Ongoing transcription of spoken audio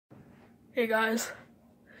Hey guys,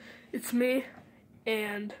 it's me,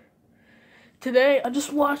 and today I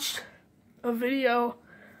just watched a video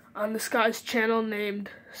on this guy's channel named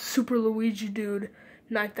Super Luigi Dude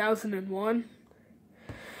 9001.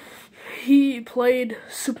 He played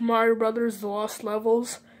Super Mario Brothers: The Lost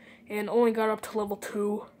Levels and only got up to level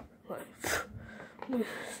 2. Like,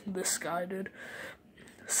 this guy, dude.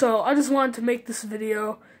 So I just wanted to make this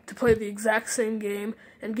video to play the exact same game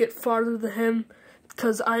and get farther than him,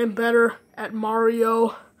 because I am better at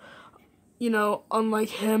Mario, unlike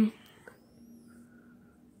him.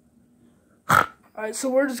 Alright, so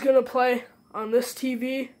we're just gonna play on this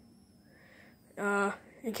TV. In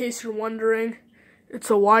case you're wondering, it's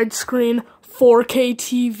a widescreen 4K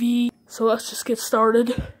TV. So let's just get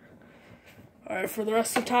started. Alright, for the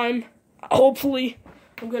rest of the time, hopefully,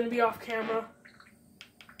 I'm gonna be off camera.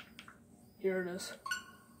 Here it is.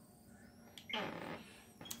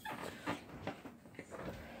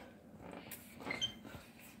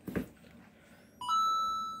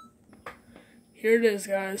 Here it is,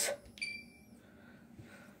 guys.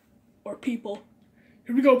 Or people.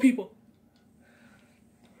 Here we go, people.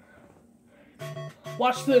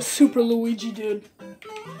 Watch this, Super Luigi Dude.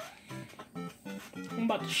 I'm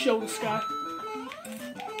about to show this guy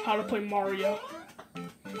how to play Mario.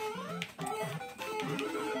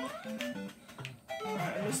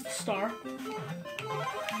 Alright, I missed the star.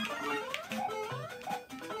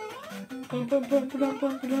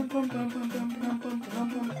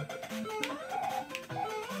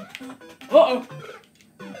 Uh-oh.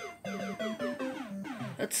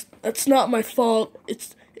 That's not my fault.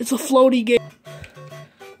 It's a floaty game.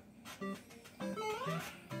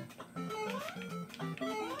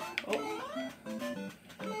 Oh.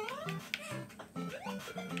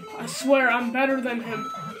 I swear I'm better than him.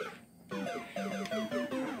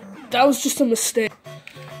 That was just a mistake.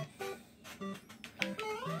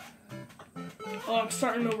 Oh, I'm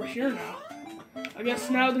starting over here now. I guess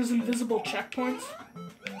now there's invisible checkpoints.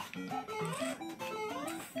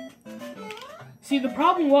 See, the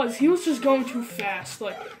problem was, he was just going too fast,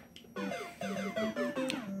 like...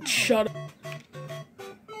 Shut up.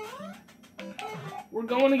 We're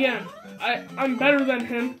going again. I'm better than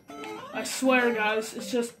him. I swear, guys.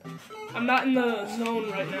 It's just, I'm not in the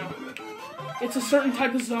zone right now. It's a certain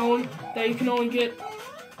type of zone that you can only get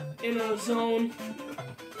in a zone.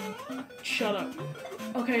 Shut up.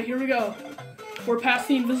 Okay, here we go. We're past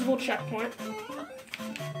the invisible checkpoint.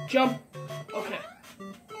 Jump. Okay.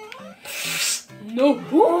 No.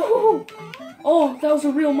 Ooh. Oh, that was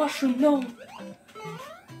a real mushroom. No.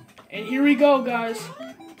 And here we go, guys.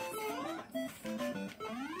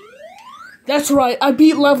 That's right. I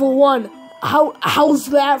beat level 1. How's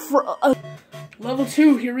that for a... Level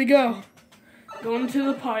 2. Here we go. Going into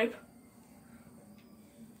the pipe.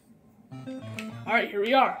 Alright, here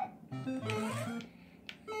we are.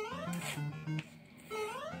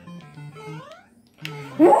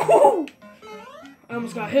 Woohoo! I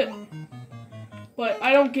almost got hit. But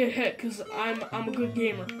I don't get hit because I'm a good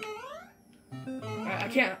gamer.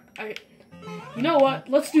 You know what?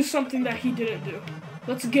 Let's do something that he didn't do.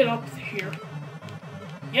 Let's get up here.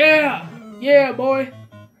 Yeah! Yeah, boy!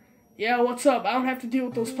 Yeah, what's up? I don't have to deal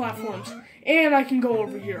with those platforms. And I can go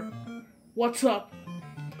over here. What's up?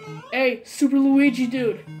 Hey, Super Luigi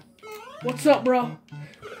Dude. What's up, bro?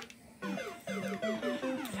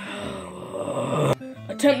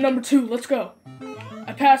 Attempt number 2. Let's go.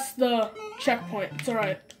 I passed the checkpoint. It's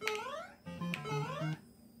alright.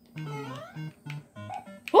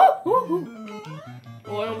 Oh,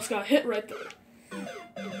 I almost got hit right there.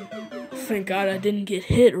 Thank God I didn't get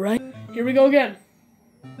hit, right? Here we go again.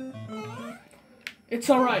 It's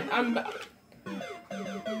alright. I'm back.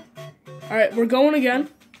 Alright, we're going again.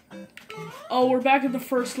 Oh, we're back at the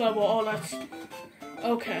first level. Oh, that's...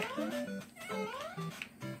 Okay.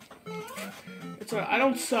 It's alright. I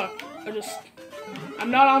don't suck. I'm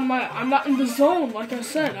not in the zone, like I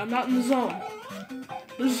said. I'm not in the zone.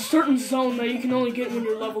 There's a certain zone that you can only get when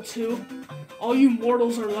you're level 2. All you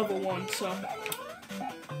mortals are level 1, so...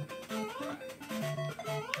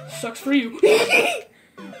 Sucks for you.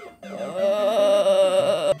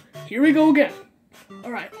 Here we go again.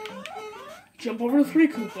 Alright. Jump over the 3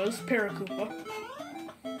 Koopas. Para-Koopa.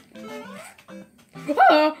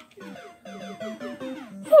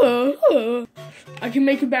 I can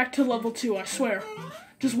make it back to level 2, I swear.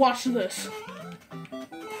 Just watch this.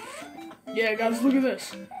 Yeah, guys, look at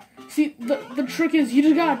this. See, the trick is you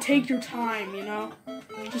just gotta take your time, you know?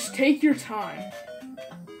 Just take your time.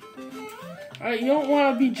 Alright, you don't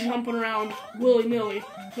want to be jumping around willy-nilly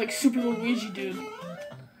like Super Luigi Dude.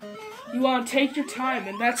 You want to take your time,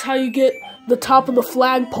 and that's how you get the top of the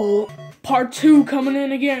flagpole. Part 2 coming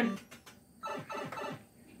in again.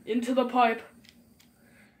 into the pipe.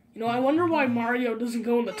 You know, I wonder why Mario doesn't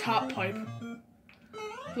go in the top pipe.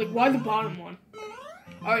 Like, why the bottom one?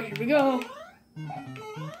 Alright, here we go.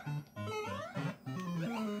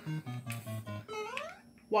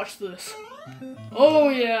 Watch this. Oh,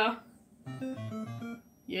 yeah.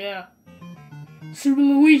 Yeah. Super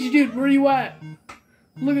Luigi, dude, where you at?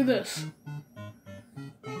 Look at this.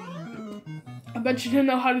 I bet you didn't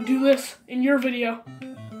know how to do this in your video.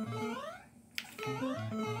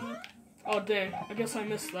 Oh, dang. I guess I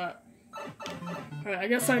missed that. Alright, I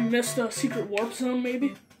guess I missed a secret warp zone,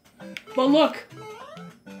 maybe. But look.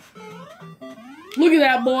 Look at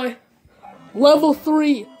that, boy. Level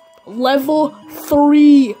 3. Level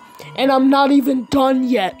 3. And I'm not even done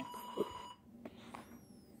yet.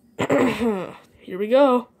 Here we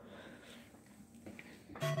go.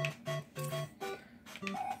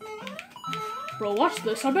 Bro, watch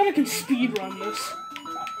this. I bet I can speedrun this.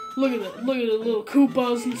 Look at it. Look at the little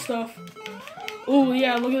Koopas and stuff. Oh,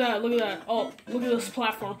 yeah, look at that. Look at that. Oh, look at this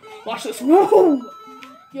platform. Watch this. Woo!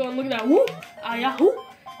 Yo, and look at that. Woo! Ah, yeah, woo!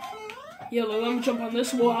 Yeah, let me jump on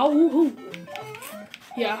this. Wow, woo-hoo.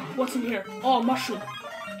 Yeah, what's in here? Oh, mushroom.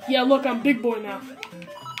 Yeah, look, I'm big boy now.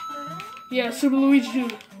 Yeah, Super Luigi,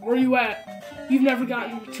 dude, where you at? You've never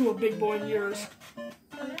gotten to a big boy in years.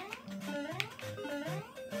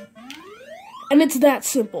 And it's that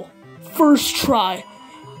simple. First try.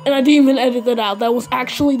 And I didn't even edit that out. That was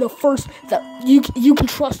actually the first that you can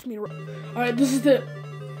trust me. Alright, this is the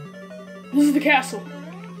castle.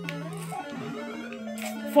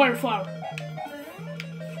 Fire flower.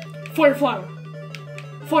 Fire flower.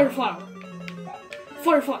 Fire flower.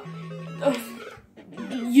 Fire flower.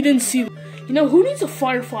 You didn't see. You know, who needs a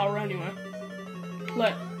fire flower anyway?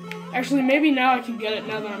 Actually, maybe now I can get it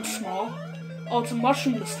now that I'm small. Oh, it's a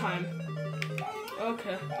mushroom this time.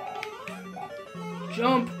 Okay.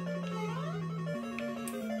 Jump.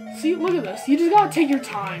 See, look at this. You just gotta take your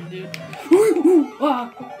time, dude.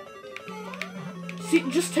 See,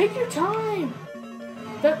 just take your time.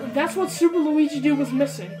 That's what Super Luigi dude was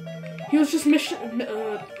missing. He was just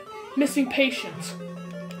missing patience.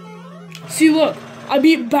 See, look. I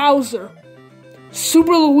beat Bowser.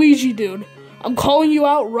 Super Luigi dude. I'm calling you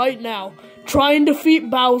out right now. Try and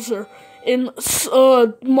defeat Bowser in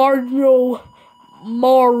Mario.